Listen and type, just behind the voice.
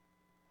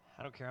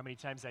I don't care how many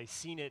times I've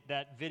seen it,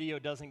 that video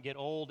doesn't get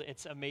old.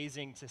 It's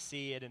amazing to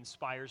see. It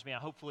inspires me.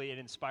 Hopefully it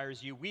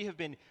inspires you. We have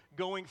been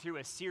going through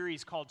a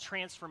series called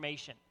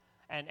Transformation.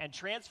 And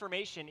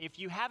transformation, if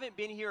you haven't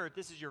been here, if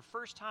this is your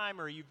first time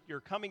or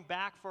you're coming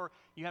back for,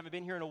 you haven't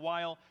been here in a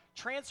while,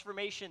 the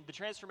Transformation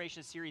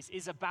series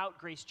is about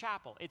Grace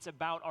Chapel. It's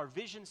about our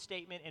vision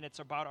statement and it's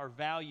about our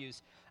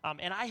values.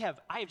 And I have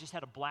just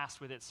had a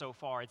blast with it so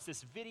far. It's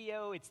this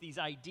video, it's these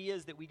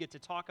ideas that we get to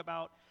talk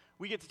about.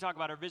 We get to talk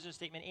about our vision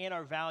statement and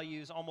our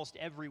values almost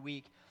every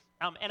week.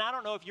 And I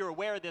don't know if you're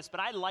aware of this,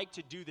 but I like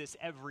to do this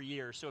every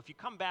year. So if you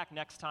come back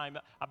next time,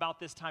 about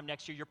this time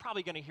next year, you're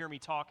probably going to hear me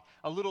talk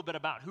a little bit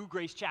about who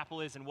Grace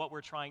Chapel is and what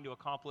we're trying to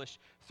accomplish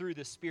through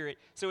the Spirit.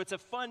 So it's a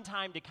fun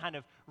time to kind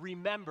of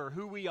remember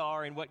who we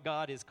are and what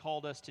God has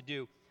called us to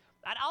do.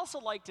 I'd also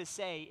like to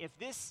say, if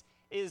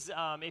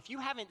you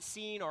haven't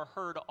seen or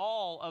heard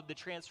all of the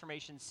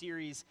Transformation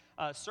series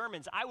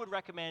sermons, I would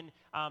recommend,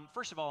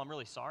 first of all, I'm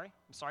really sorry.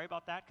 I'm sorry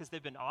about that because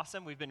they've been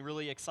awesome. We've been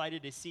really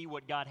excited to see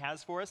what God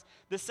has for us.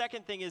 The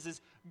second thing is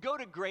go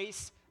to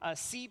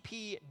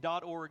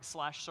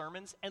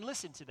gracecp.org/sermons and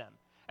listen to them.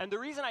 And the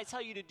reason I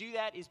tell you to do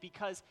that is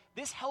because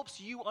this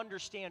helps you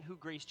understand who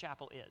Grace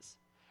Chapel is.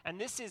 And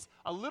this is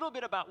a little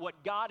bit about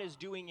what God is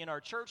doing in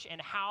our church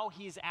and how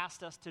He's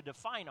asked us to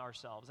define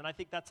ourselves. And I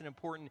think that's an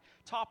important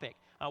topic,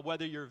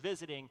 whether you're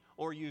visiting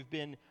or you've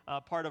been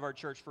part of our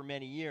church for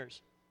many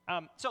years.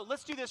 So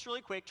let's do this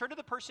really quick. Turn to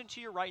the person to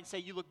your right and say,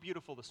 "You look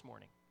beautiful this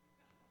morning."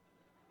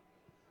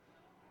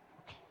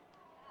 Okay.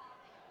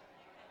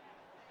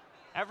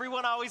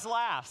 Everyone always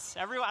laughs.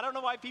 I don't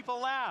know why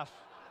people laugh.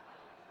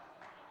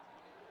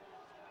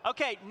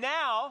 Okay,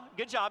 now,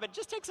 good job. It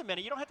just takes a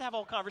minute. You don't have to have a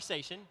whole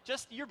conversation.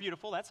 Just, you're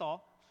beautiful, that's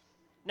all.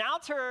 Now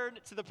turn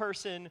to the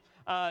person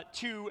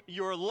to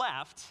your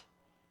left.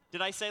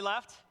 Did I say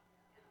left?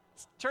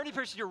 Turn to the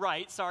person to your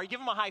right. Sorry,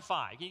 give them a high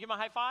five. Can you give them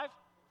a high five?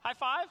 High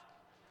five?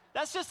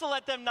 That's just to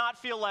let them not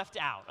feel left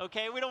out,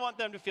 okay? We don't want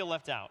them to feel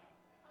left out.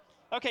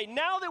 Okay,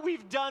 now that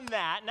we've done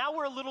that, now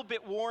we're a little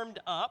bit warmed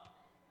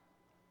up,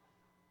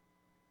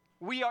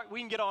 we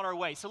can get on our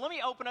way. So let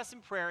me open us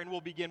in prayer and we'll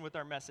begin with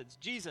our message.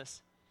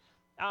 Jesus,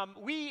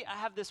 we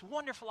have this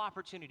wonderful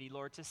opportunity,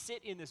 Lord, to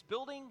sit in this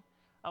building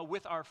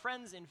with our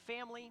friends and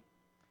family,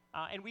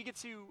 and we get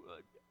to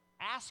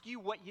ask you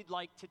what you'd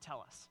like to tell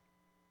us.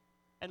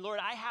 And Lord,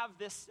 I have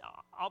this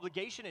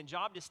obligation and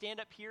job to stand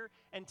up here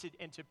and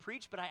to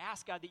preach, but I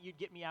ask, God, that you'd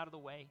get me out of the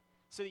way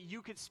so that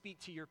you could speak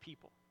to your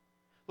people.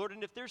 Lord,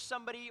 and if there's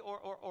somebody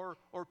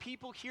or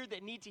people here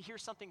that need to hear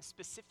something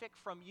specific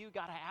from you,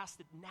 God, I ask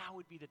that now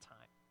would be the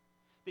time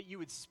that you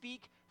would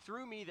speak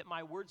through me, that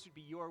my words would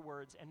be your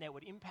words, and that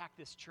would impact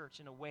this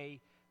church in a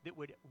way that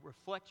would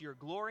reflect your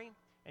glory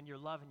and your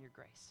love and your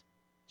grace.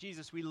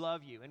 Jesus, we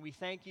love you, and we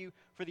thank you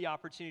for the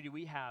opportunity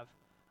we have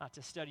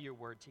to study your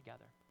word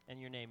together. In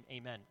your name,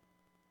 amen.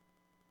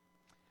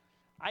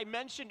 I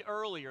mentioned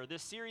earlier,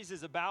 this series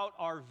is about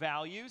our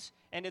values,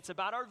 and it's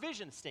about our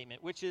vision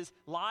statement, which is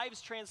lives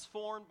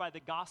transformed by the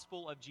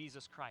gospel of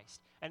Jesus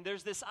Christ. And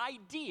there's this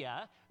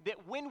idea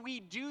that when we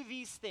do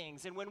these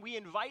things, and when we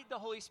invite the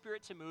Holy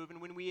Spirit to move, and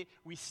when we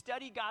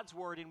study God's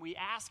word, and we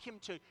ask him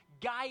to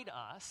guide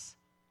us,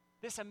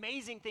 this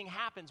amazing thing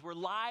happens where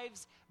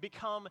lives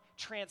become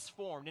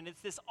transformed. And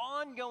it's this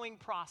ongoing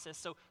process.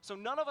 So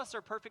none of us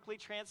are perfectly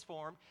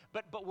transformed,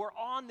 but we're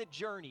on the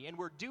journey. And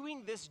we're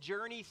doing this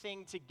journey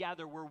thing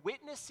together. We're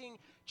witnessing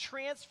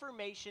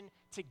transformation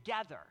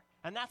together.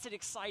 And that's an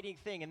exciting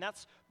thing. And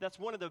that's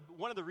one of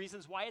the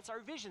reasons why it's our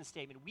vision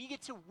statement. We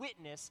get to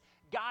witness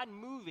God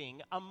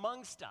moving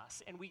amongst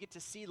us, and we get to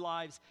see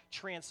lives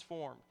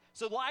transformed.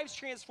 So lives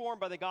transformed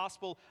by the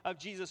gospel of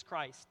Jesus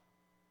Christ.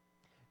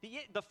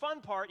 The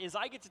fun part is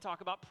I get to talk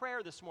about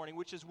prayer this morning,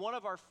 which is one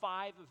of our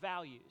 5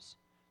 values.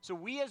 So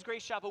we as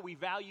Grace Chapel, we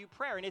value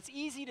prayer. And it's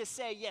easy to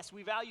say, yes,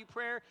 we value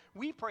prayer.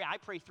 We pray. I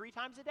pray 3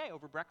 times a day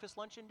over breakfast,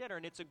 lunch, and dinner,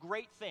 and it's a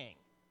great thing.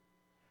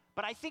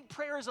 But I think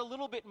prayer is a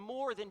little bit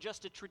more than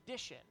just a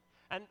tradition.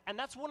 And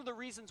that's one of the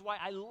reasons why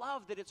I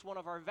love that it's one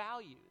of our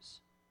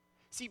values.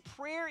 See,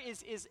 prayer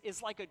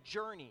is like a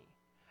journey.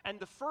 And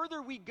the further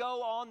we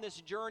go on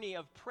this journey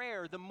of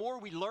prayer, the more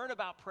we learn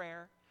about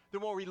prayer, the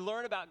more we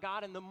learn about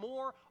God, and the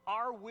more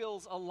our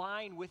wills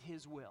align with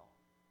his will.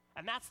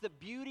 And that's the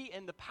beauty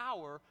and the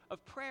power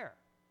of prayer.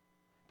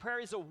 Prayer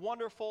is a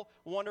wonderful,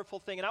 wonderful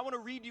thing. And I want to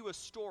read you a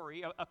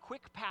story, a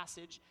quick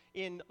passage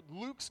in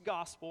Luke's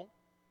gospel.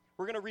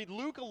 We're going to read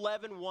Luke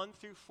 11, 1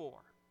 through 4.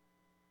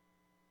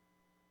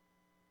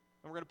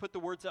 And we're going to put the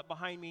words up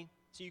behind me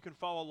so you can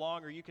follow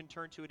along, or you can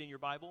turn to it in your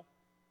Bible.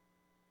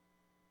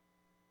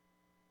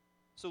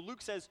 So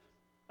Luke says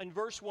in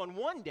verse 1,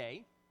 one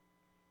day,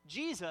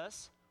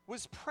 Jesus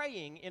was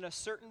praying in a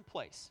certain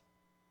place.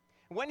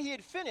 When he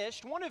had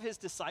finished, one of his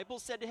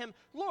disciples said to him,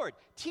 "Lord,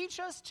 teach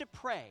us to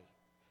pray,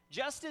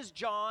 just as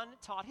John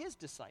taught his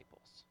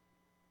disciples."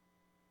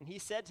 And he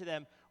said to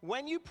them,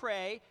 "When you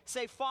pray,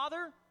 say,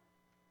 'Father,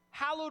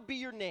 hallowed be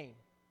your name.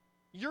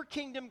 Your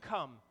kingdom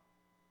come.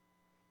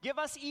 Give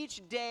us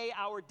each day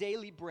our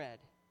daily bread.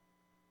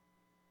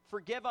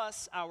 Forgive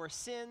us our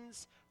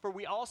sins, for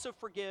we also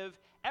forgive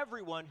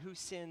everyone who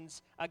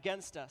sins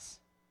against us.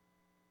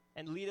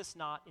 And lead us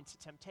not into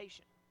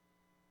temptation.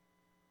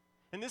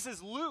 And this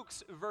is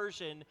Luke's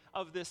version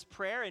of this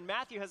prayer, and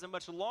Matthew has a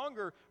much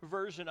longer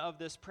version of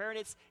this prayer, and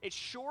it's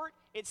short,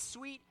 it's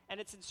sweet, and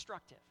it's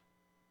instructive.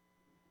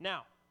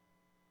 Now,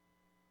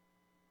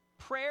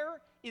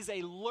 prayer is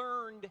a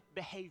learned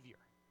behavior.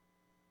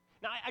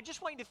 Now, I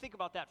just want you to think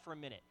about that for a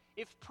minute.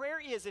 If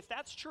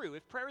that's true,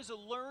 if prayer is a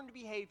learned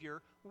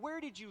behavior,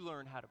 where did you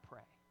learn how to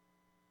pray?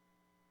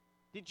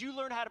 Did you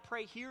learn how to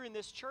pray here in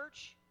this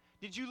church?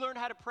 Did you learn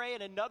how to pray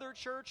in another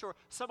church or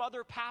some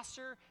other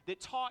pastor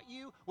that taught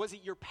you? Was it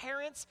your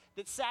parents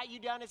that sat you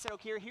down and said,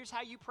 okay, here's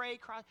how you pray,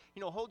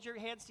 hold your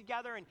hands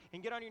together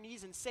and get on your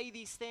knees and say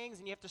these things,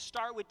 and you have to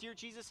start with Dear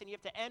Jesus and you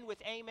have to end with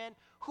Amen.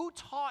 Who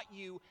taught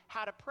you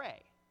how to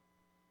pray?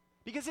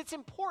 Because it's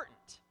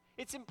important.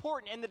 It's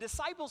important, and the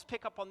disciples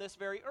pick up on this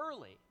very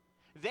early.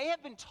 They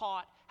have been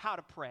taught how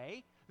to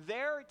pray.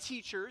 Their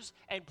teachers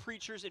and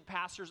preachers and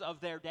pastors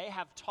of their day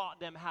have taught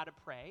them how to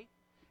pray.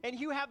 And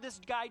you have this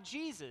guy,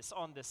 Jesus,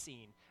 on the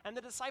scene. And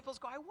the disciples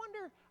go, I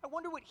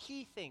wonder what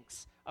he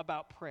thinks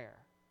about prayer.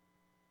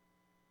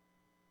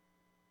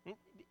 And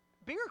the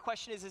bigger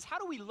question is how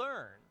do we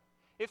learn?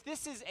 If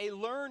this is a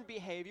learned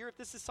behavior, if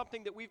this is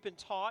something that we've been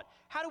taught,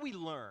 how do we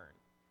learn?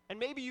 And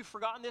maybe you've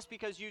forgotten this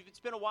because it's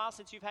been a while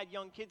since you've had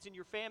young kids in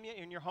your family,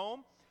 in your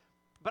home.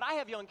 But I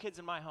have young kids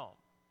in my home.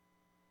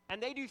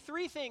 And they do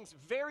three things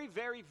very,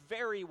 very,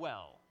 very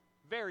well.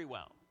 Very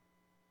well.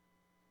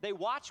 They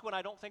watch when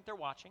I don't think they're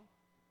watching.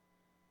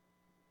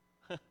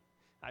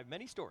 I have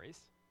many stories.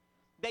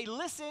 They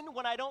listen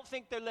when I don't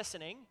think they're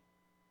listening.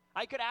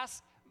 I could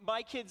ask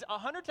my kids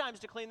 100 times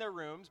to clean their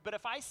rooms, but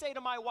if I say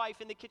to my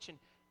wife in the kitchen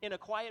in a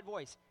quiet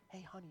voice,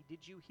 hey, honey,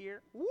 did you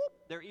hear?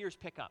 Whoop, their ears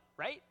pick up,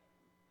 right?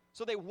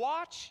 So they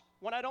watch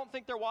when I don't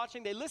think they're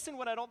watching. They listen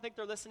when I don't think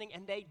they're listening,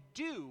 and they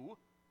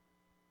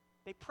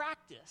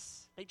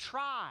practice, they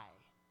try.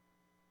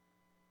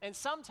 And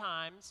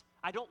sometimes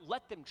I don't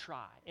let them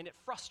try, and it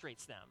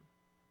frustrates them.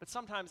 But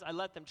sometimes I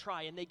let them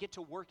try, and they get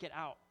to work it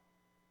out.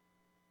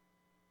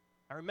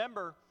 I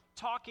remember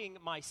talking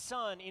my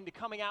son into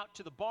coming out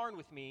to the barn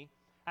with me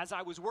as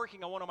I was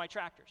working on one of my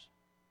tractors.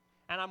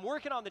 And I'm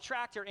working on the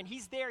tractor, and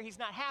he's there. He's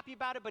not happy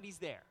about it, but he's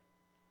there.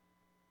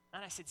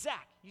 And I said,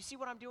 Zach, you see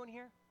what I'm doing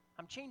here?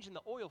 I'm changing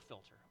the oil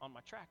filter on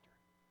my tractor.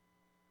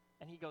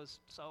 And he goes,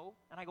 so?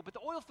 And I go, but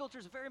the oil filter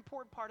is a very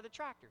important part of the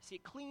tractor. See,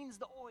 it cleans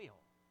the oil.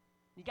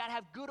 You got to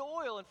have good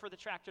oil in for the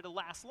tractor to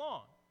last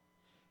long.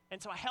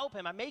 And so I help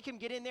him. I make him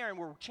get in there, and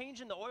we're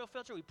changing the oil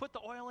filter. We put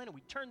the oil in, and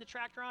we turn the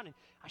tractor on, and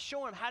I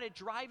show him how to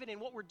drive it and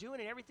what we're doing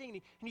and everything,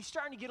 and he's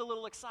starting to get a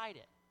little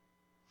excited.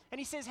 And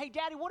he says, hey,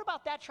 Daddy, what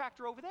about that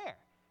tractor over there?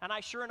 And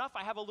sure enough,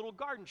 I have a little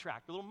garden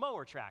tractor, a little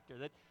mower tractor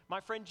that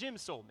my friend Jim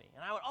sold me.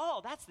 And I went,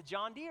 oh, that's the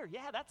John Deere.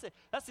 Yeah, that's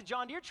the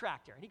John Deere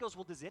tractor. And he goes,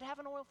 well, does it have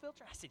an oil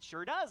filter? I said,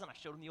 sure does. And I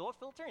showed him the oil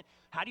filter. And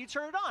how do you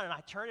turn it on? And I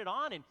turn it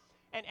on,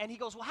 and he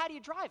goes, well, how do you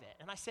drive it?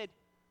 And I said,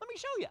 let me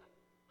show you.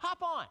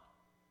 Hop on.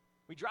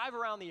 We drive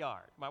around the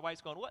yard. My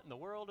wife's going, what in the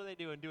world are they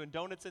doing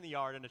donuts in the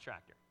yard in a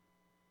tractor?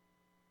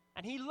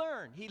 And he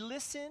learned. He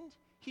listened.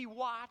 He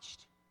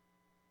watched.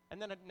 And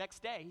then the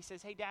next day, he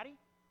says, hey, Daddy,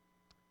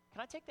 can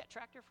I take that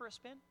tractor for a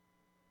spin?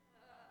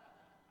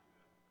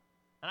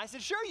 And I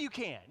said, sure you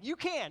can. You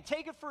can.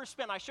 Take it for a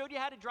spin. I showed you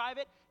how to drive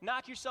it.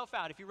 Knock yourself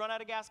out. If you run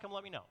out of gas, come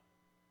let me know.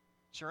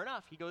 Sure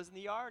enough, he goes in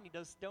the yard and he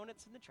does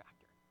donuts in the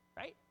tractor,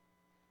 right?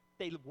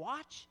 They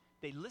watch,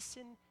 they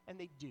listen, and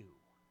they do.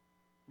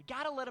 You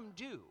got to let them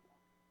do.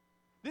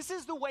 This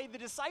is the way the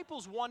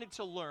disciples wanted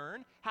to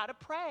learn how to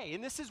pray.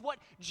 And this is what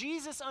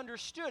Jesus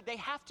understood. They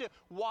have to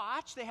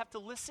watch, they have to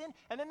listen,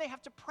 and then they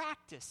have to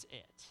practice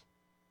it.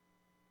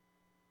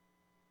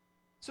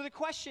 So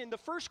the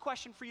first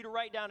question for you to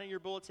write down in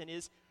your bulletin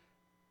is,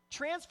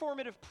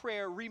 transformative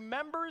prayer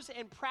remembers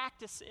and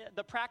practices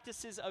the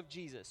practices of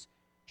Jesus.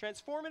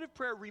 Transformative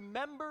prayer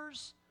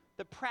remembers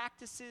the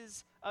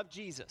practices of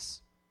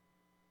Jesus.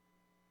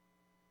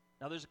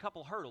 Now there's a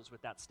couple hurdles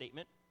with that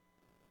statement.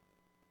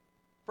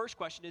 First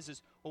question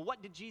is, well,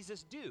 what did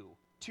Jesus do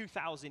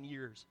 2,000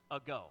 years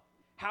ago?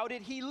 How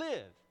did he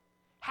live?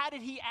 How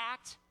did he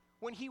act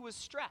when he was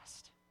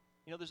stressed?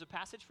 You know, there's a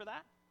passage for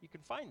that. You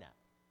can find that.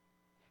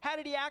 How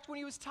did he act when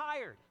he was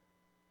tired?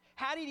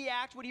 How did he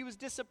act when he was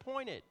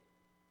disappointed?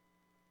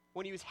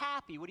 When he was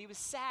happy? When he was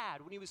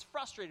sad? When he was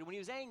frustrated? When he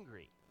was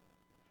angry?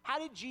 How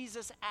did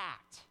Jesus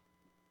act?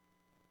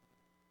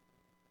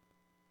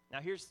 Now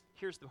here's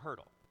the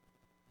hurdle.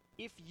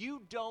 If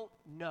you don't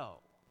know,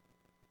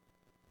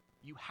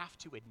 you have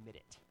to admit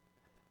it.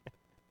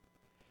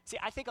 See,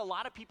 I think a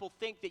lot of people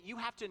think that you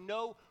have to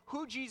know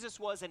who Jesus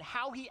was and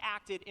how he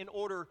acted in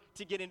order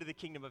to get into the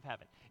kingdom of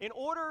heaven.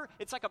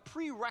 It's like a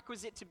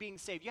prerequisite to being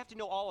saved. You have to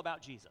know all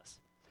about Jesus.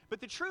 But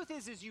the truth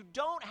is you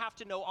don't have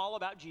to know all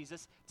about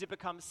Jesus to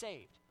become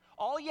saved.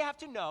 All you have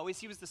to know is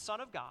he was the Son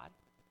of God,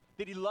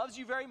 that he loves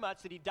you very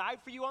much, that he died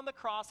for you on the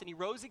cross and he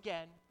rose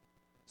again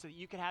so that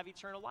you can have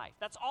eternal life.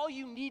 That's all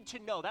you need to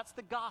know. That's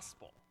the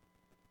gospel.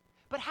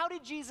 But how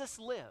did Jesus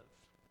live?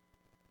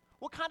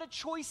 What kind of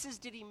choices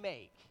did he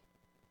make?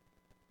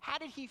 How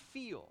did he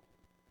feel?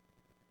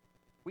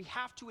 We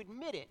have to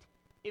admit it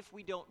if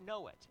we don't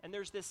know it. And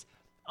there's this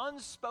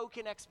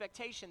unspoken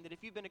expectation that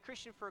if you've been a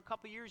Christian for a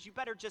couple years, you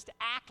better just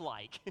act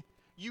like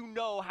you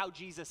know how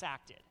Jesus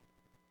acted.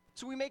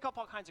 So we make up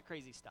all kinds of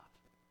crazy stuff.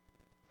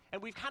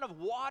 And we've kind of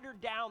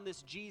watered down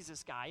this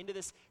Jesus guy into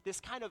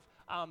this kind of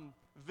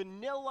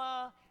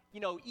vanilla,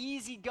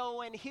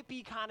 easygoing,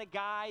 hippie kind of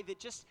guy that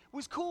just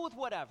was cool with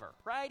whatever,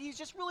 right? He's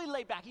just really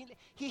laid back.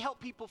 He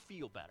helped people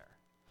feel better.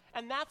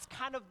 And that's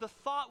kind of the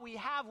thought we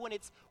have when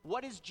it's,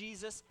 what does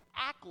Jesus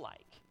act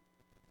like?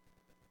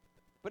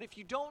 But if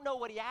you don't know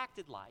what he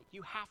acted like,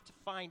 you have to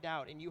find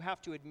out and you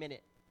have to admit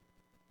it.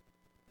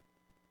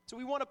 So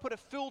we want to put a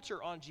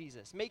filter on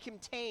Jesus, make him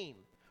tame,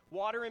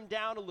 water him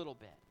down a little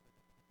bit.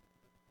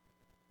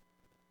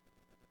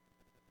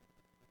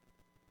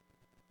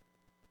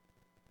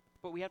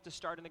 But we have to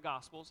start in the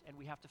Gospels and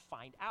we have to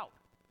find out.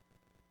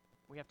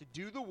 We have to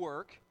do the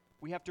work.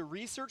 We have to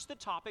research the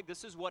topic.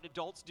 This is what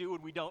adults do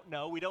when we don't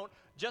know. We don't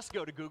just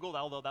go to Google,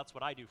 although that's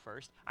what I do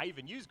first. I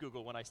even use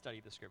Google when I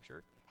study the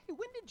scripture. Hey,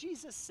 when did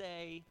Jesus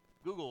say?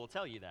 Google will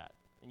tell you that.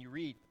 And you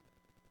read.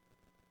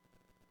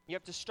 You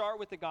have to start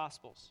with the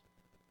Gospels.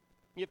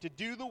 You have to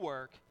do the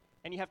work,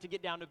 and you have to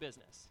get down to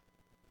business.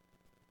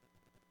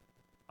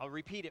 I'll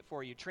repeat it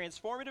for you.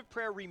 Transformative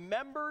prayer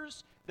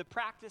remembers the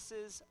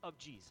practices of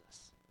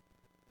Jesus.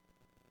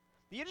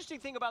 The interesting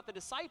thing about the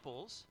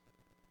disciples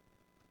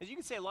is you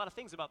can say a lot of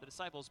things about the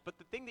disciples, but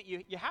the thing that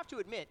you have to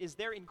admit is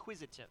they're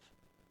inquisitive.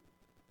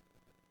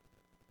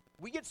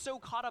 We get so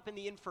caught up in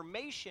the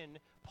information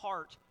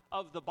part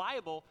of the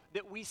Bible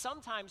that we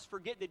sometimes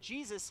forget that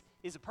Jesus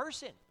is a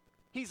person.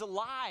 He's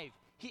alive.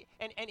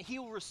 And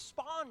he'll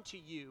respond to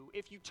you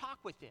if you talk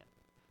with him.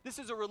 This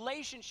is a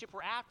relationship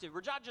we're active.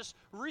 We're not just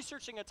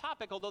researching a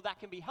topic, although that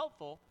can be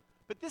helpful,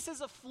 but this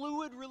is a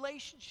fluid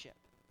relationship.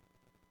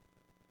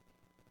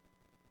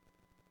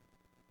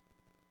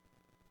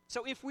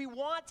 So if we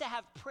want to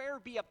have prayer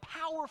be a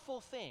powerful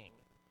thing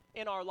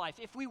in our life,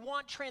 if we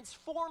want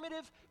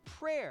transformative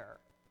prayer,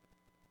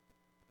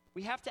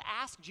 we have to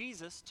ask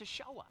Jesus to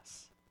show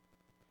us.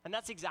 And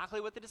that's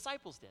exactly what the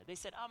disciples did. They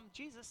said,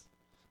 Jesus,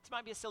 this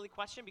might be a silly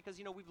question because,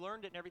 we've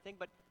learned it and everything,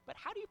 but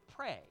how do you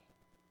pray?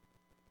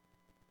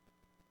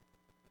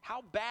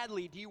 How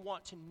badly do you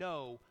want to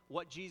know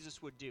what Jesus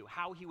would do,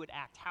 how he would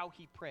act, how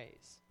he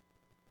prays?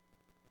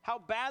 How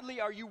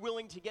badly are you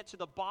willing to get to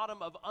the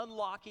bottom of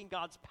unlocking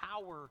God's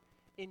power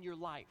in your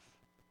life?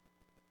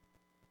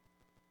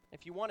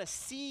 If you want to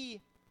see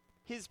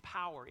his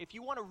power, if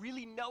you want to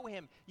really know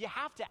him, you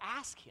have to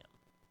ask him.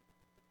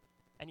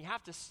 And you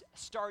have to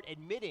start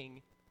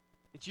admitting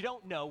that you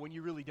don't know when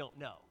you really don't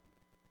know.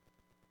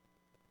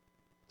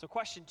 So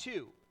question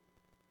 2,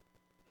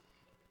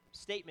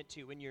 statement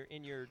 2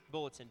 in your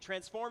bulletin.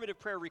 Transformative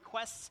prayer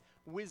requests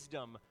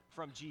wisdom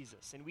from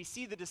Jesus. And we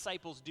see the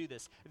disciples do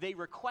this. They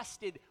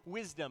requested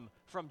wisdom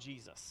from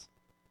Jesus.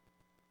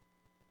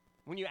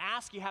 When you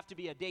ask, you have to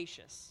be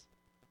audacious.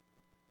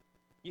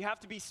 You have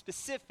to be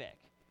specific.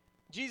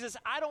 Jesus,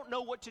 I don't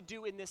know what to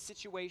do in this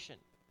situation.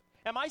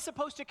 Am I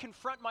supposed to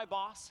confront my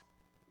boss?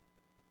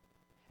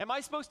 Am I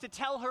supposed to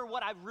tell her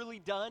what I've really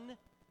done?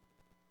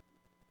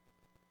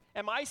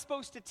 Am I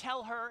supposed to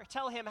tell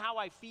him how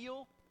I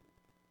feel?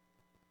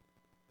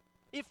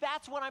 If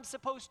that's what I'm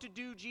supposed to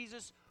do,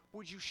 Jesus,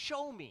 would you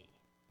show me?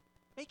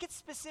 Make it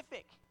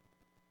specific.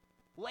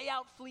 Lay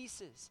out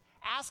fleeces.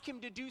 Ask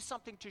him to do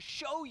something to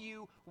show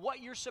you what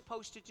you're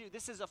supposed to do.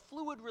 This is a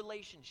fluid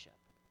relationship.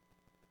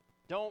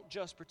 Don't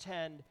just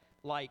pretend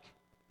like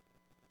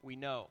we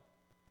know.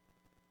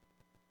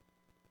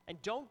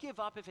 And don't give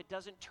up if it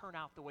doesn't turn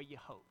out the way you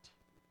hoped.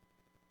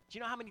 Do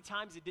you know how many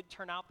times it did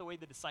turn out the way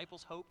the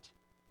disciples hoped?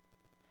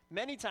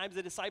 Many times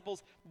the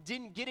disciples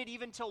didn't get it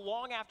even till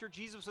long after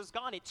Jesus was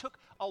gone. It took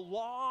a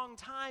long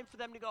time for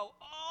them to go,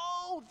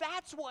 oh,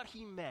 that's what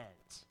he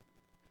meant.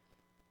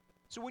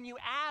 So when you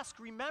ask,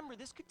 remember,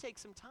 this could take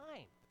some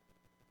time.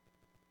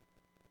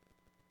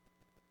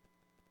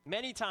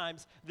 Many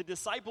times the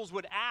disciples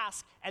would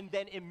ask and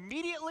then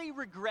immediately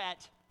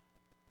regret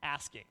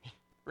asking,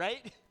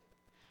 right?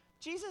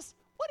 Jesus,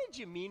 what did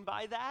you mean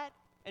by that?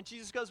 And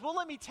Jesus goes, well,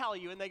 let me tell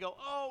you. And they go,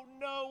 oh,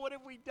 no, what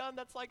have we done?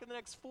 That's like in the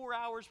next 4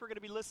 hours, we're going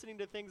to be listening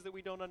to things that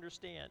we don't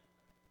understand.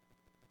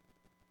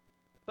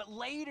 But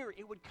later,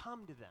 it would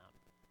come to them.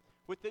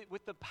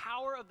 With the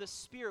power of the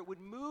Spirit would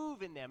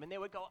move in them. And they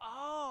would go,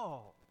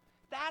 oh,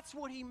 that's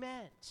what he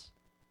meant.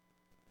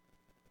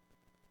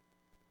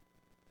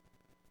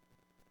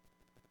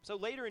 So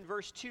later in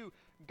verse 2,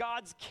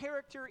 God's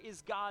character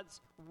is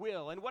God's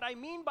will. And what I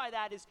mean by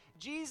that is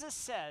Jesus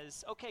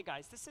says, okay,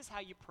 guys, this is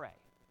how you pray.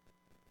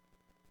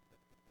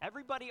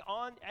 Everybody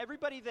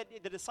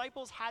that the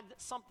disciples had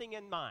something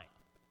in mind.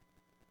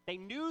 They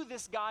knew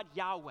this God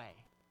Yahweh.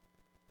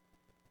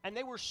 And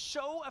they were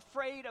so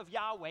afraid of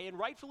Yahweh, and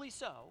rightfully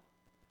so,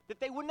 that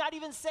they would not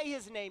even say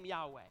his name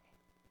Yahweh.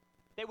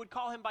 They would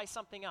call him by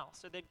something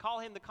else, or they'd call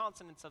him the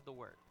consonants of the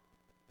word.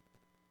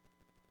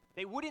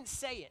 They wouldn't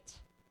say it.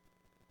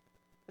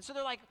 And so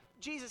they're like,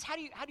 Jesus, how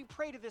do you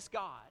pray to this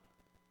God?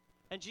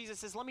 And Jesus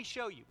says, let me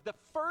show you. The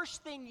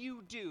first thing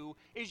you do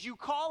is you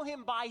call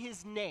him by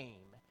his name,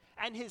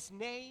 and his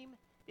name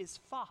is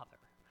Father.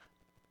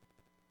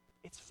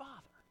 It's Father.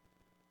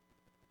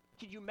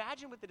 Can you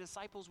imagine what the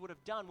disciples would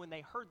have done when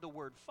they heard the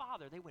word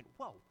Father? They went,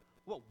 whoa,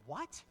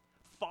 what?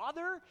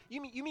 Father?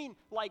 You mean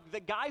like the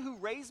guy who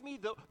raised me,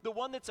 the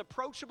one that's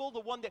approachable,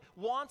 the one that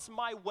wants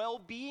my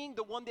well-being,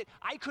 the one that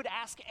I could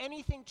ask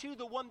anything to,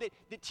 the one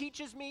that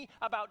teaches me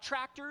about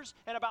tractors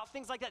and about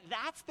things like that?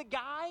 That's the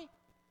guy?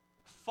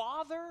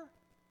 Father?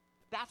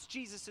 That's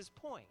Jesus'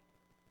 point.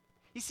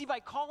 You see, by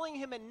calling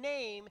him a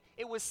name,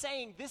 it was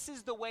saying this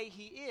is the way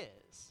he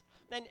is.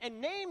 And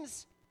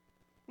names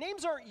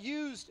aren't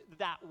used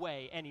that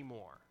way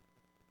anymore.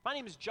 My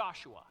name is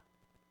Joshua.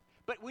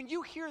 But when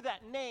you hear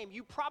that name,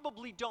 you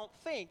probably don't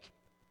think,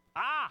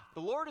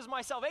 the Lord is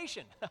my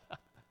salvation.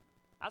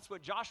 That's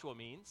what Joshua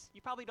means.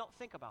 You probably don't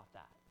think about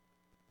that.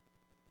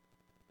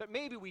 But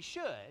maybe we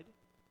should.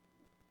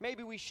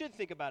 Maybe we should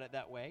think about it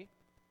that way.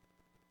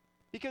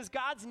 Because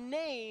God's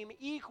name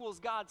equals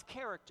God's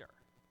character.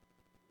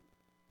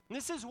 And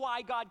this is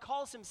why God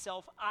calls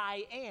himself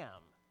I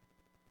am.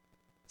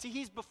 See,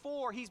 he's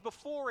before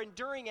and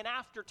during and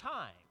after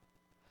time.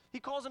 He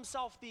calls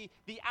himself the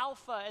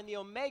Alpha and the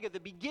Omega, the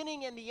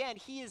beginning and the end.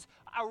 He is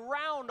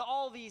around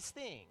all these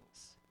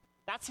things.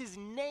 That's his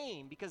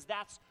name because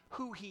that's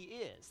who he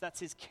is. That's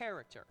his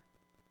character.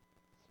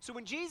 So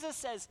when Jesus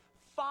says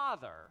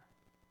Father,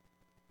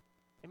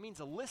 it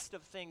means a list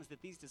of things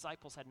that these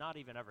disciples had not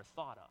even ever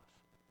thought of.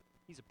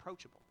 He's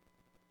approachable.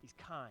 He's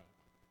kind.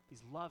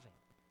 He's loving.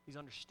 He's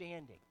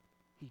understanding.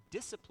 He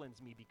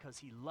disciplines me because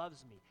he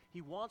loves me.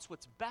 He wants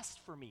what's best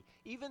for me.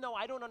 Even though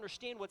I don't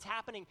understand what's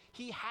happening,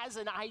 he has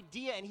an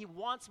idea and he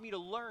wants me to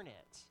learn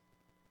it.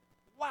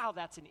 Wow,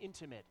 that's an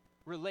intimate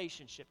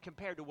relationship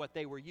compared to what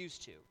they were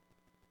used to.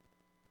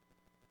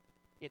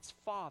 It's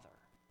Father.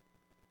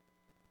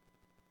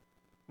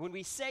 When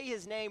we say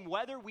his name,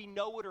 whether we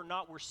know it or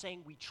not, we're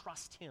saying we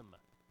trust him.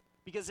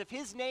 Because if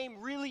his name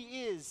really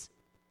is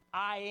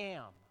I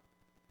am,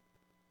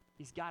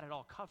 he's got it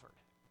all covered.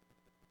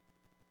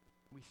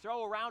 We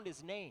throw around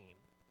his name,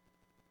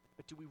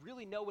 but do we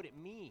really know what it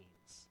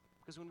means?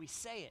 Because when we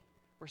say it,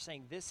 we're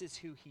saying this is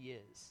who he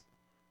is.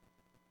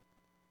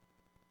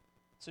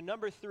 So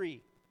number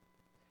 3,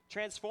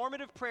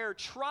 transformative prayer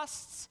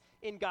trusts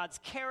in God's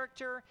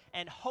character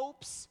and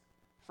hopes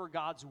for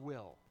God's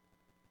will.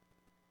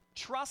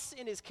 Trusts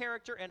in his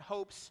character and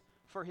hopes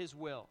for his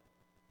will.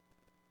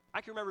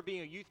 I can remember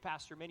being a youth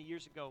pastor many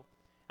years ago,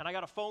 and I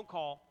got a phone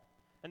call,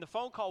 and the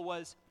phone call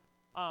was,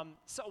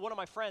 so one of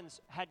my friends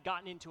had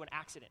gotten into an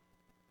accident,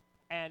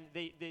 and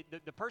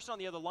the person on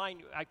the other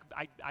line,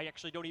 I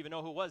actually don't even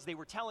know who it was. They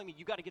were telling me,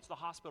 you got to get to the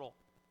hospital.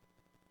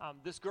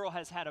 This girl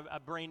has had a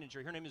brain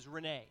injury. Her name is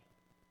Renee,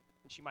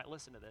 and she might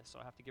listen to this, so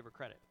I have to give her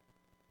credit.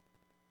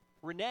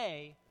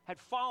 Renee had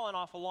fallen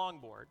off a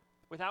longboard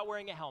without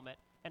wearing a helmet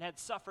and had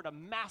suffered a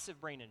massive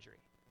brain injury.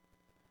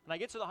 And I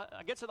get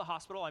to the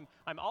hospital.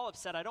 I'm all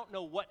upset. I don't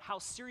know how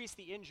serious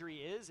the injury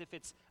is, if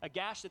it's a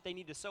gash that they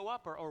need to sew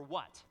up or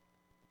what.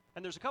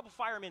 And there's a couple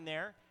firemen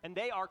there, and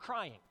they are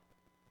crying.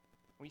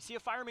 When you see a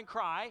fireman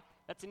cry,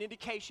 that's an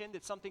indication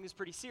that something is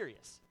pretty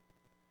serious.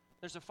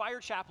 There's a fire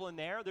chaplain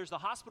there. There's the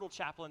hospital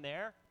chaplain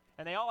there.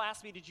 And they all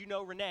asked me, did you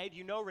know Renee? Do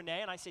you know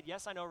Renee? And I said,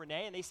 yes, I know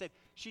Renee. And they said,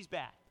 she's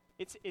bad.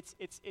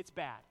 It's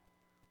bad.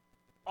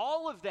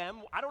 All of them,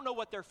 I don't know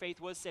what their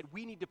faith was, said,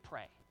 we need to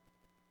pray.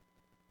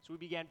 So we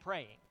began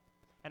praying.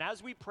 And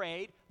as we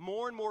prayed,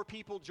 more and more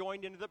people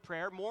joined into the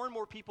prayer. More and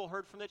more people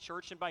heard from the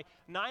church. And by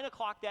 9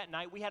 o'clock that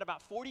night, we had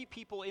about 40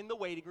 people in the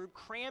waiting room,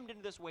 crammed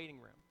into this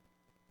waiting room.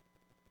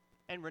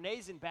 And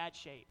Renee's in bad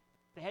shape.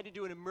 They had to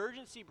do an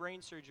emergency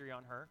brain surgery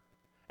on her.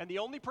 And the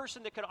only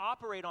person that could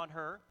operate on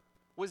her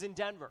was in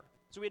Denver.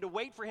 So we had to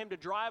wait for him to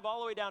drive all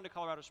the way down to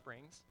Colorado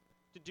Springs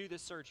to do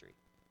this surgery.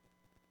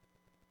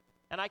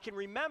 And I can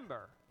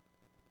remember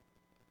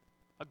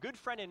a good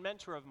friend and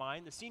mentor of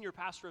mine, the senior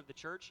pastor of the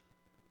church,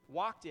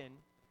 walked in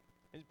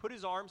and put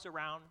his arms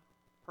around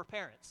her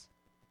parents.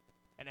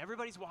 And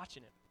everybody's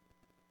watching him.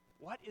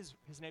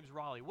 His name's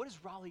Raleigh. What is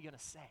Raleigh going to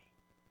say?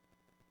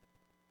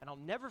 And I'll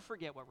never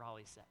forget what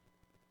Raleigh said.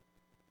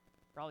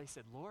 Raleigh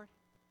said, Lord,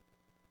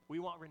 we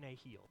want Renee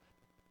healed.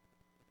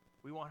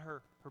 We want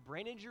her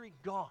brain injury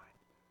gone.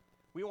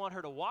 We want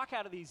her to walk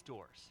out of these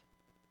doors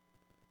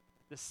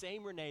the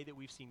same Renee that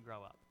we've seen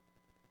grow up.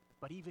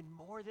 But even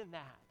more than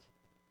that,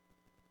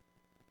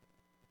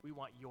 we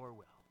want your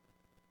will.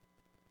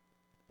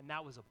 And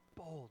that was a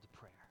bold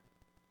prayer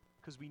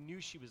because we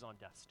knew she was on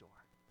death's door.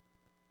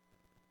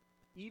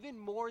 Even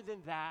more than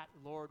that,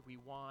 Lord, we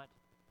want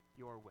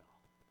your will.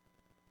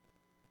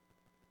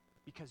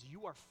 Because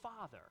you are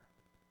Father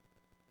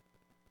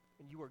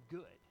and you are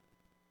good.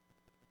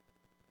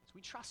 So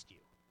we trust you.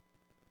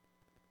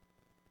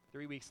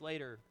 3 weeks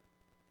later,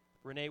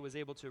 Renee was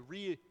able to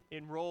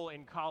re-enroll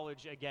in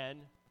college again,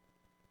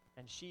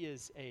 and she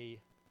is a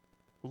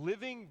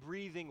living,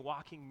 breathing,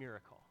 walking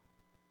miracle.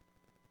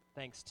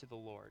 Thanks to the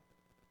Lord.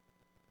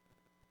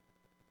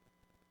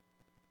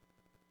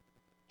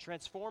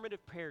 Transformative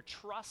prayer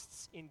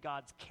trusts in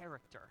God's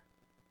character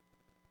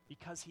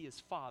because he is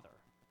Father,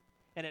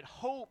 and it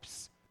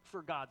hopes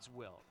for God's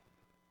will.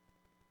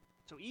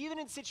 So even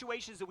in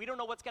situations that we don't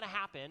know what's going to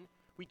happen,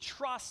 we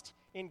trust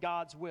in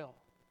God's will.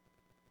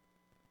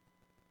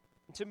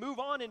 And to move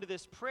on into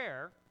this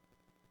prayer,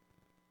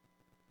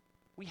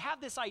 we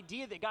have this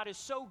idea that God is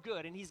so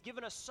good and he's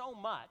given us so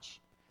much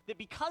that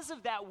because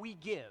of that we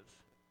give.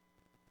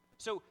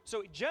 So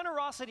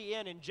generosity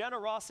in and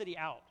generosity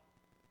out.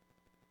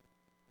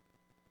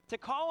 To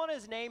call on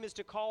his name is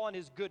to call on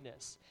his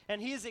goodness. And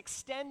he has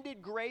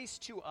extended grace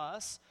to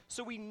us,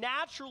 so we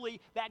naturally,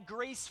 that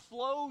grace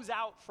flows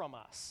out from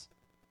us.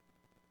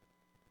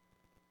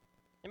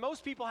 And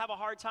most people have a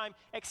hard time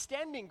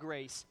extending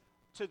grace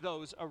to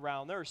those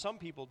around them, or some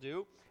people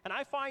do. And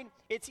I find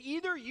it's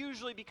either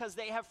usually because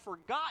they have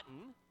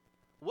forgotten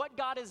what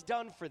God has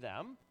done for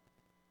them,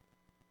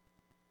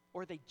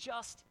 or they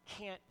just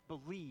can't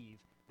believe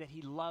that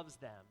he loves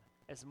them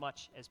as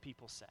much as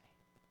people say.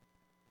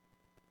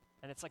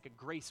 And it's like a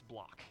grace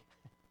block.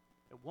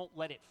 It won't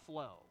let it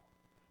flow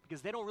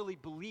because they don't really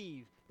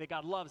believe that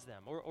God loves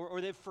them, or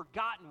they've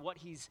forgotten what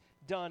he's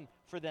done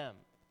for them.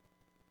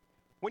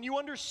 When you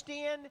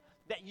understand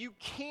that you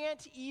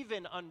can't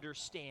even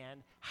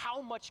understand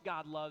how much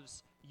God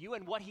loves you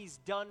and what he's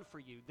done for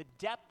you, the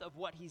depth of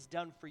what he's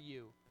done for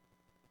you,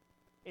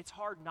 it's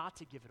hard not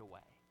to give it away.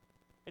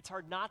 It's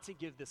hard not to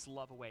give this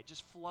love away. It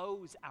just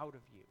flows out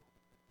of you.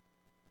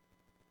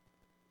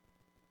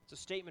 So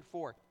statement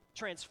 4,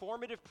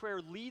 transformative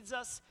prayer leads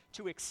us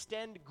to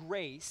extend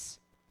grace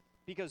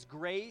because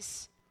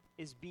grace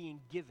is being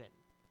given.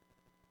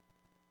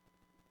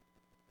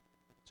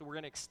 So we're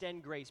going to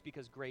extend grace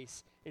because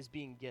grace is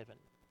being given.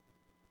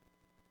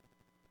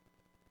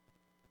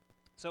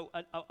 So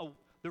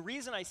the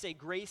reason I say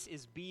grace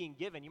is being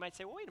given, you might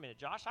say, well, wait a minute,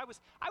 Josh, I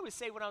was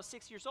saved when I was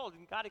 6 years old,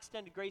 and God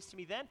extended grace to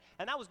me then,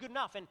 and that was good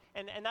enough, and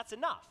that's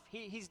enough.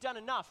 He's done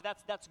enough.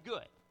 That's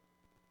good.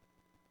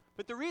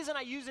 But the reason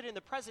I use it in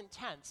the present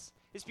tense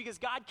is because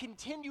God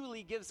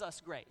continually gives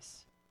us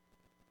grace.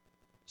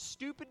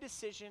 Stupid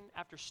decision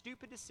after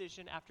stupid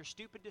decision after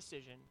stupid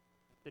decision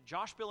that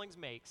Josh Billings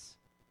makes,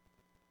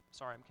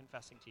 sorry, I'm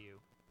confessing to you,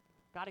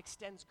 God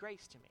extends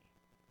grace to me.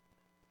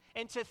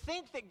 And to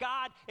think that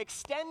God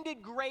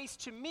extended grace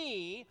to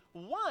me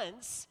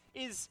once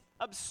is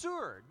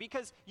absurd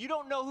because you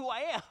don't know who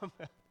I am.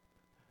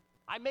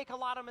 I make a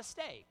lot of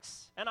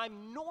mistakes, and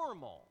I'm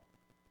normal.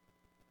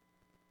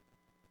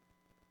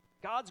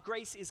 God's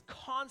grace is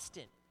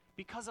constant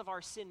because of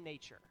our sin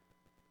nature.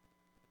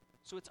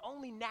 So it's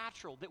only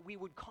natural that we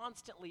would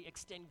constantly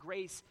extend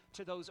grace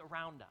to those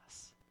around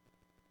us.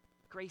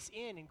 Grace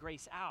in and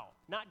grace out.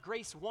 Not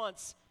grace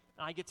once,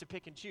 and I get to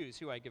pick and choose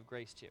who I give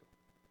grace to.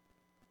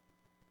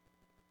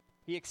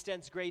 He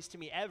extends grace to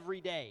me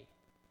every day,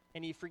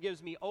 and he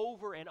forgives me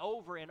over and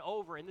over and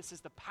over, and this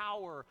is the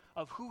power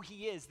of who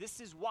he is. This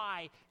is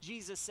why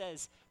Jesus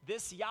says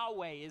this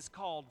Yahweh is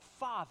called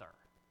Father.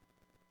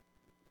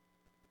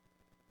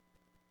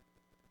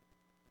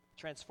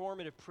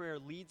 Transformative prayer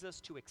leads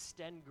us to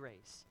extend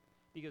grace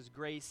because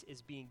grace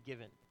is being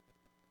given.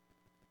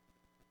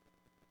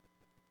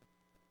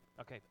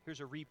 Okay, here's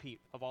a repeat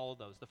of all of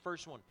those. The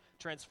first one,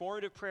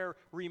 transformative prayer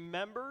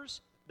remembers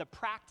the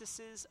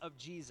practices of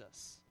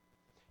Jesus.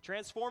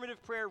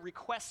 Transformative prayer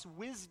requests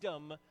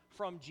wisdom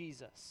from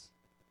Jesus.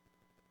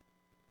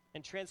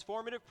 And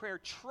transformative prayer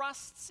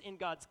trusts in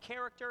God's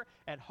character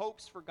and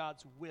hopes for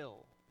God's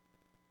will.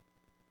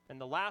 And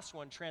the last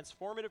one,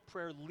 transformative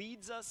prayer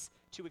leads us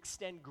to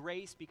extend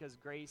grace because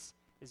grace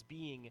is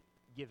being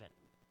given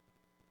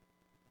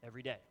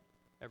every day,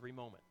 every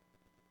moment.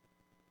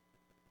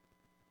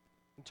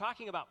 I'm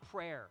talking about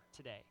prayer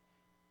today.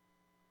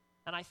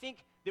 And I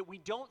think that we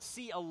don't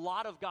see a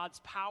lot of God's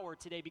power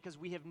today because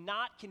we have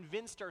not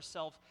convinced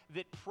ourselves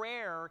that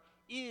prayer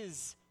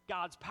is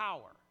God's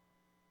power.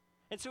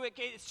 And so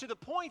it's to the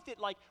point that,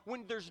 like,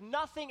 when there's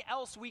nothing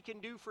else we can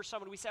do for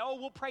someone, we say, oh,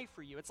 we'll pray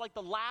for you. It's like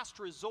the last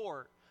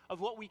resort of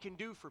what we can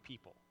do for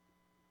people,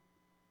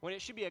 when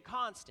it should be a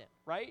constant,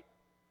 right?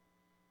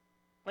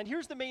 And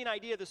here's the main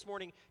idea this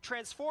morning.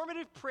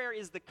 Transformative prayer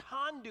is the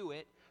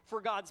conduit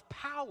for God's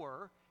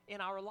power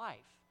in our life.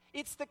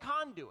 It's the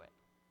conduit.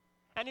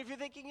 And if you're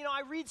thinking,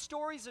 I read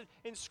stories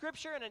in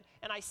Scripture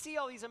and I see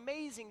all these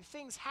amazing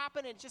things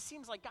happen, and it just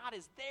seems like God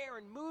is there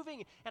and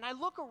moving, and I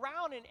look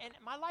around and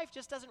my life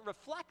just doesn't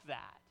reflect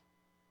that.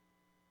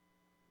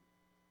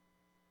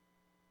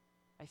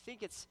 I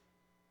think it's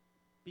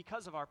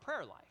because of our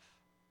prayer life.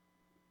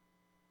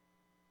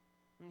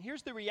 And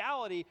here's the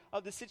reality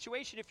of the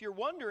situation. If you're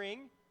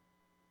wondering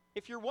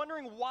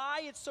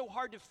why it's so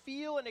hard to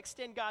feel and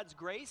extend God's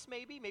grace,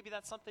 maybe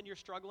that's something you're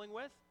struggling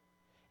with.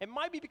 It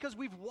might be because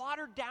we've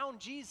watered down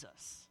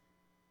Jesus.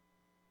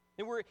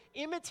 And we're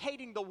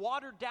imitating the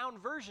watered down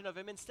version of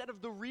him instead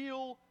of the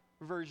real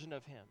version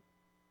of him.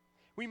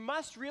 We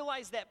must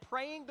realize that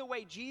praying the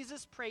way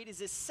Jesus prayed is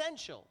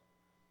essential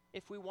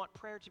if we want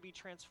prayer to be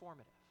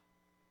transformative.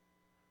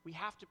 We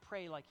have to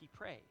pray like he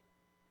prayed,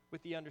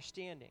 with the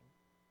understanding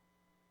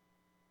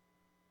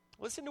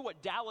Listen to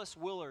what Dallas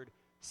Willard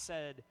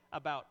said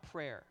about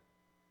prayer.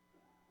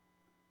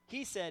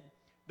 He said,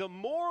 the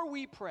more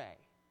we pray,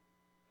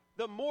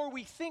 the more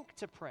we think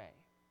to pray.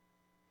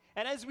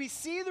 And as we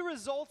see the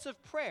results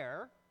of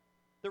prayer,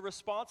 the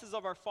responses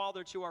of our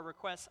Father to our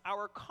requests,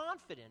 our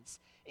confidence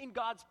in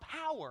God's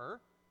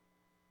power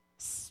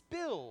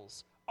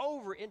spills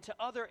over into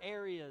other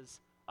areas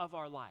of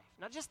our life.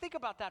 Now just think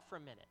about that for a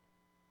minute.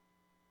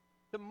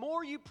 The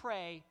more you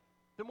pray,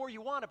 the more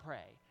you want to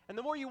pray. And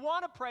the more you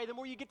want to pray, the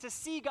more you get to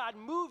see God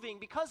moving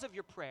because of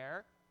your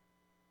prayer.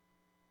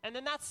 And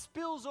then that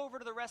spills over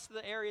to the rest of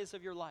the areas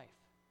of your life.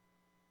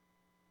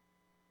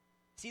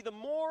 See, the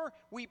more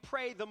we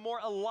pray, the more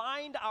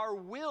aligned our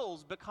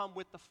wills become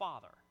with the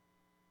Father.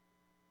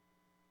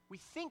 We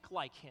think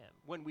like Him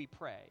when we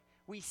pray.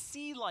 We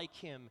see like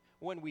Him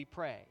when we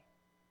pray.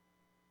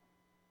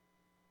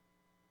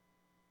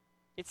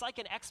 It's like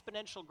an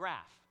exponential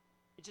graph.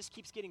 It just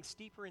keeps getting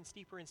steeper and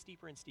steeper and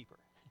steeper and steeper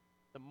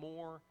the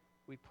more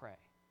we pray.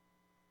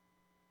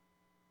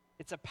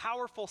 It's a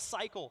powerful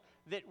cycle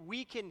that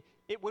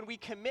when we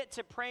commit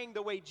to praying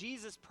the way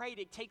Jesus prayed,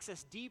 it takes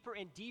us deeper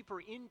and deeper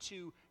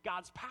into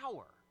God's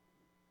power.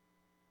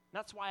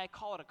 That's why I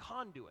call it a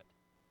conduit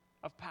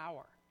of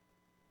power.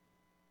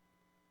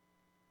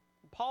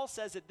 Paul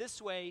says it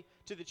this way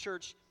to the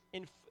church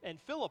in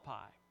Philippi.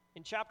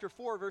 In chapter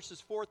 4,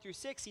 verses 4 through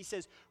 6, he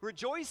says,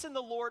 "Rejoice in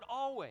the Lord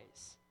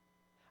always.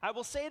 I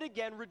will say it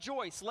again,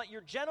 rejoice. Let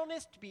your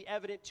gentleness be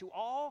evident to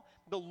all.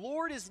 The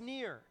Lord is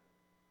near."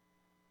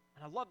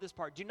 And I love this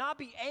part. "Do not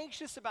be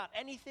anxious about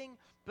anything,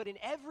 but in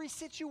every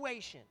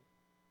situation,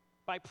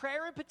 by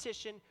prayer and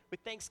petition, with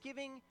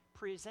thanksgiving,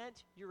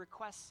 present your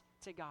requests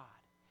to God."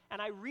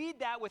 And I read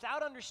that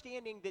without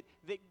understanding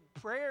that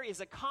prayer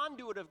is a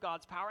conduit of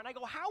God's power. And I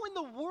go, how in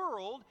the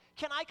world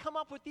can I come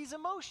up with these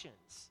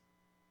emotions?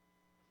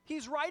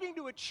 He's writing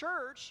to a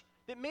church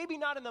that maybe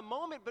not in the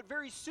moment, but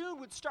very soon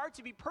would start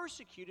to be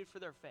persecuted for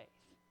their faith.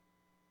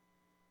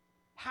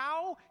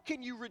 How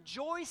can you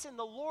rejoice in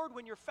the Lord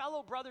when your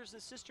fellow brothers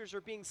and sisters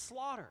are being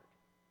slaughtered?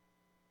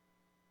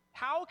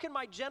 How can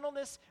my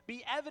gentleness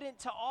be evident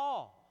to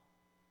all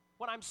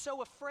when I'm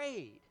so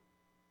afraid?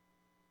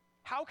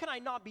 How can I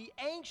not be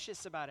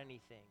anxious about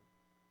anything?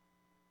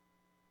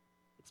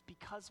 It's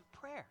because of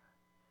prayer.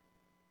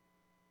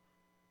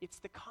 It's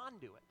the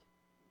conduit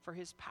for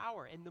His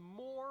power. And the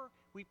more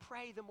we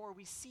pray, the more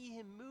we see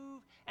Him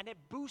move, and it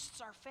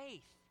boosts our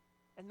faith.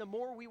 And the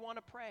more we want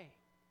to pray.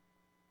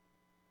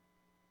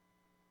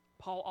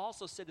 Paul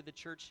also said to the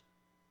church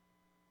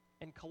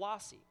in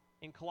Colossae,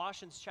 in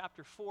Colossians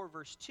chapter 4,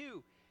 verse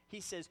 2, he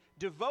says,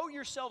 "Devote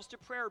yourselves to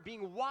prayer,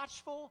 being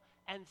watchful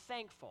and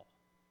thankful."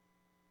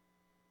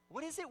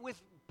 What is it with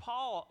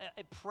Paul?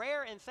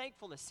 Prayer and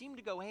thankfulness seem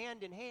to go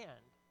hand in hand.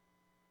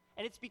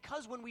 And it's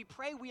because when we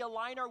pray, we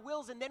align our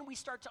wills, and then we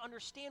start to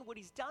understand what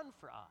He's done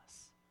for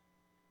us.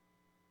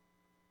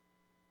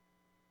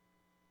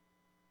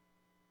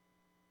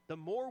 The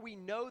more we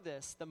know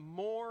this, the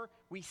more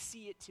we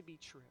see it to be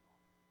true.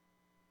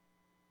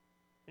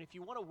 And if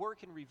you want to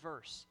work in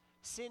reverse,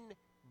 sin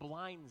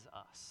blinds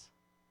us.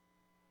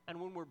 And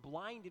when we're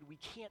blinded, we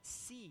can't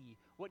see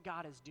what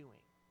God is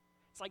doing.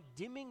 It's like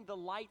dimming the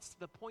lights to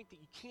the point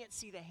that you can't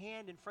see the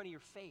hand in front of your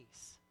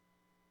face.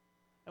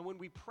 And when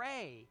we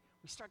pray,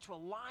 we start to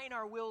align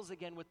our wills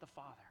again with the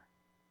Father.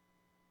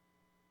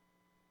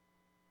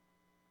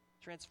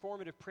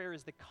 Transformative prayer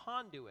is the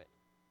conduit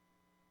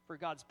for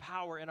God's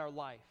power in our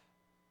life.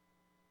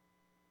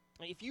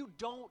 If you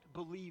don't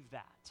believe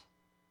that,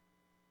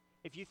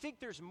 if you think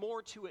there's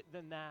more to it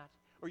than that,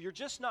 or you're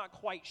just not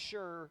quite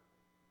sure,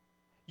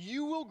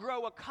 you will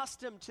grow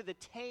accustomed to the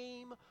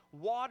tame,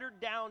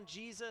 watered-down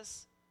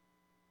Jesus,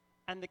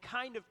 and the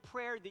kind of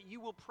prayer that you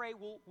will pray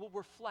will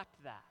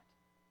reflect that.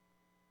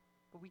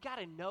 But we got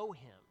to know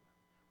Him.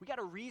 We got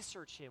to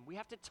research Him. We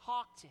have to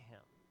talk to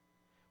Him.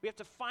 We have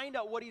to find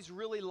out what He's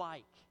really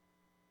like.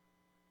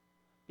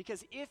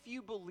 Because if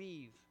you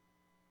believe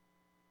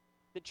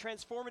that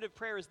transformative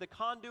prayer is the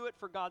conduit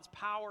for God's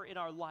power in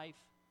our life,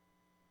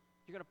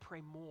 you're going to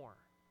pray more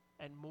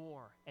and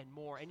more and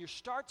more. And you're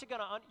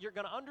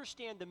going to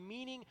understand the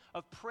meaning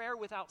of prayer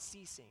without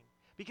ceasing,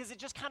 because it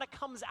just kind of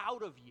comes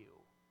out of you.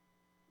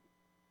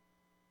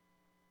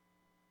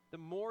 The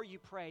more you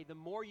pray, the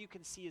more you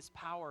can see His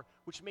power,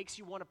 which makes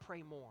you want to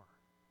pray more.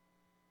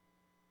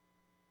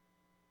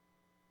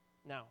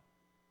 Now,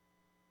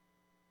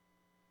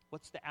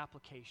 what's the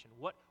application?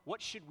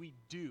 What should we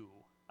do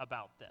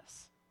about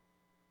this?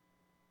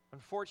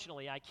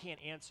 Unfortunately, I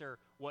can't answer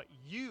what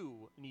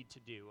you need to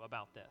do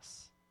about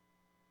this.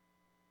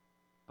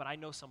 But I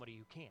know somebody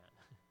who can.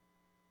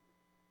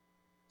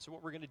 So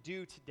what we're going to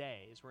do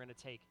today is we're going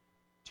to take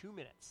 2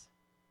 minutes.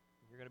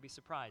 You're going to be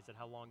surprised at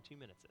how long 2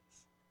 minutes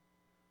is.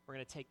 We're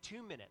going to take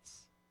 2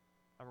 minutes,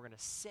 and we're going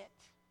to sit,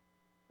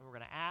 and we're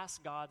going to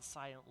ask God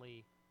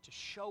silently to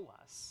show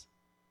us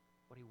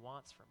what He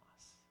wants from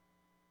us,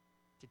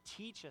 to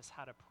teach us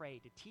how to pray,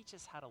 to teach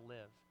us how to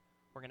live.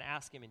 We're going to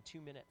ask Him in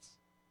 2 minutes.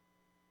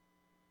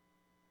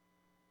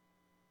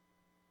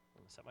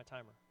 I'm going to set my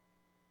timer.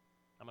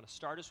 I'm going to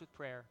start us with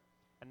prayer,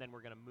 and then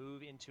we're going to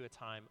move into a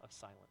time of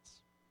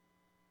silence.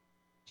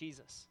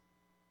 Jesus.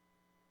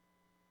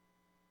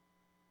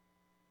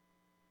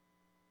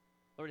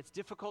 Lord, it's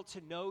difficult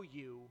to know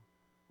you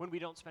when we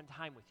don't spend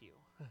time with you.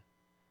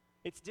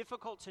 It's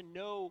difficult to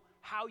know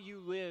how you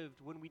lived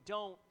when we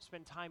don't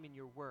spend time in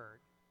your word.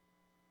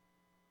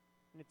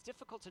 And it's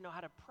difficult to know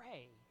how to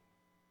pray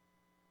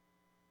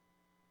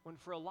when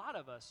for a lot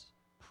of us,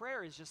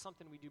 prayer is just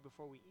something we do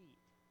before we eat.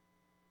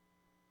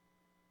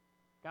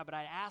 God, but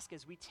I ask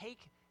as we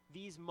take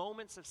these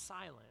moments of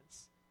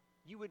silence,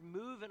 you would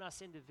move in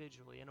us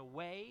individually in a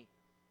way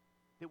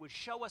that would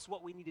show us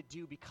what we need to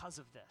do because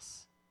of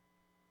this.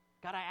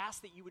 God, I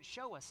ask that you would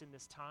show us in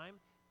this time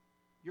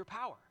your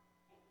power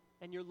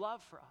and your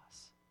love for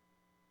us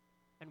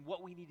and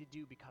what we need to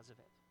do because of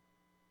it.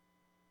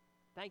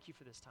 Thank you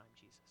for this time,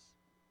 Jesus.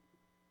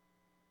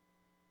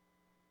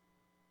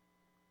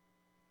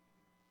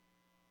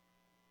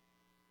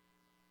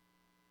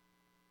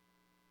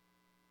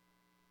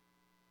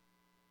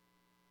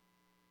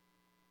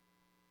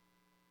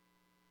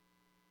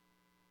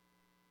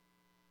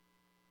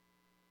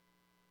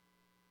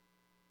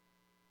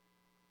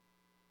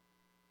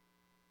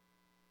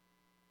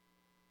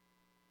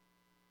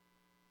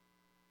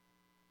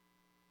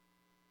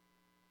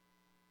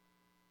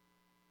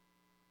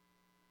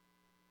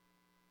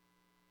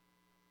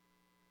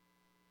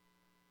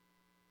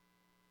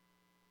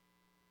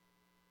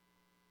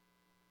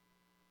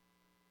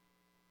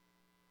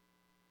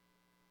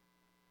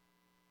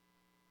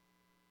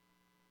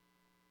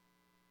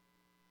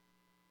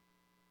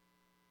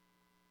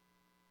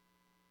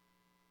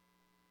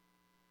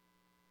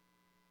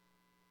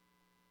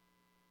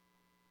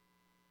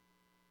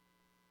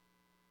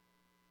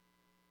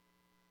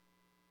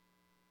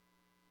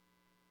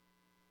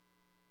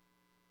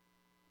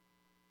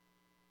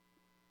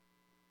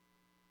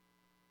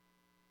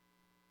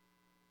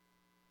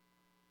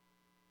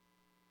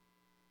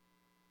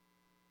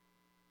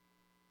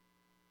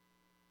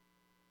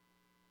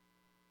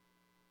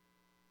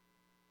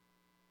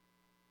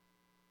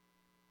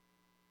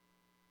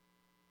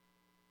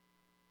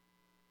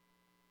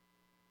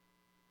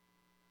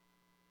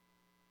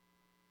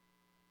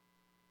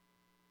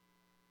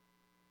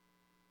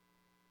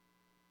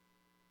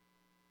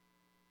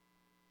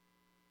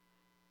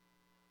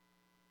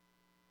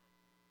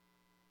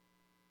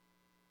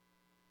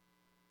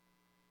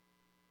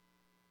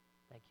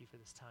 Thank you for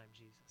this time,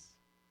 Jesus.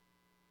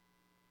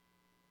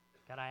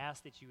 God, I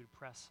ask that you would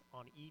press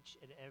on each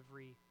and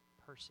every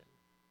person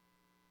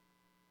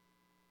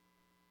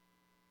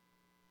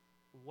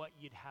what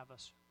you'd have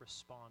us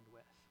respond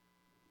with,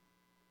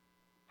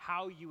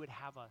 how you would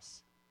have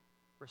us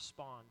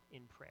respond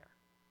in prayer.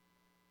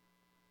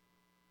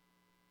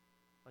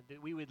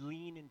 That we would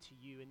lean into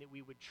you and that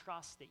we would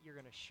trust that you're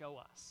going to show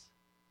us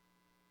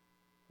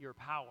your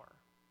power,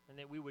 and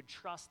that we would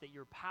trust that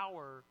your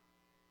power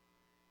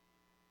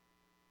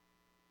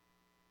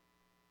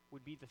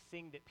would be the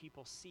thing that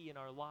people see in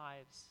our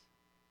lives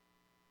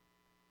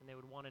and they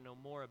would want to know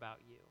more about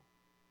you.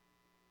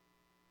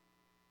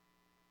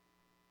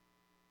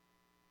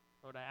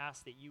 Lord, I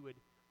ask that you would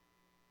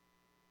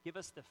give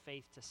us the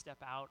faith to step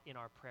out in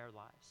our prayer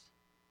lives,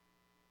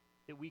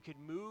 that we could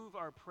move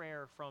our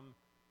prayer from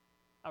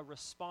a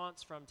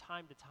response from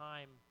time to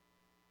time,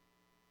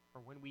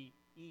 or when we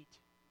eat,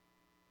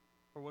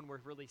 or when we're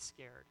really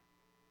scared,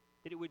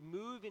 that it would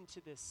move into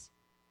this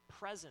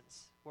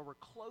presence where we're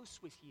close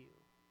with you,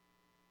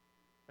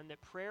 and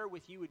that prayer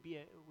with you would be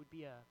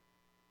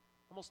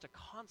almost a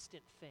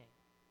constant thing,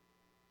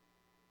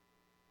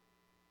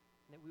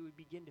 and that we would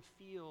begin to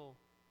feel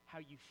how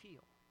you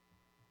feel.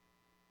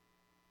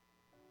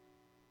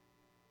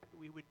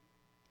 We would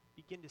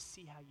begin to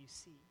see how you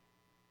see.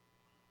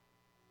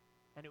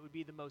 And it would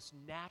be the most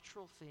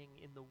natural thing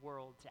in the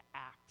world to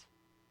act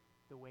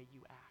the way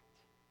you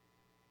act.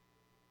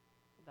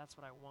 And that's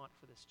what I want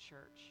for this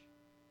church.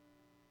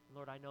 And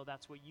Lord, I know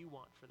that's what you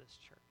want for this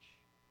church.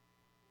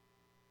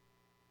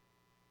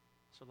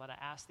 So Lord, I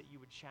ask that you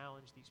would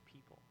challenge these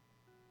people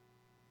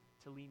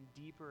to lean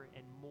deeper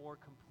and more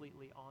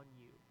completely on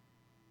you.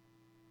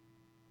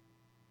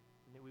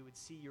 And that we would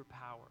see your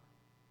power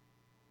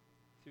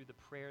through the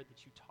prayer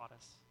that you taught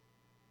us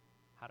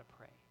how to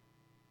pray.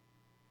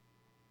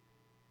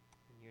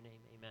 In your name,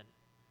 amen.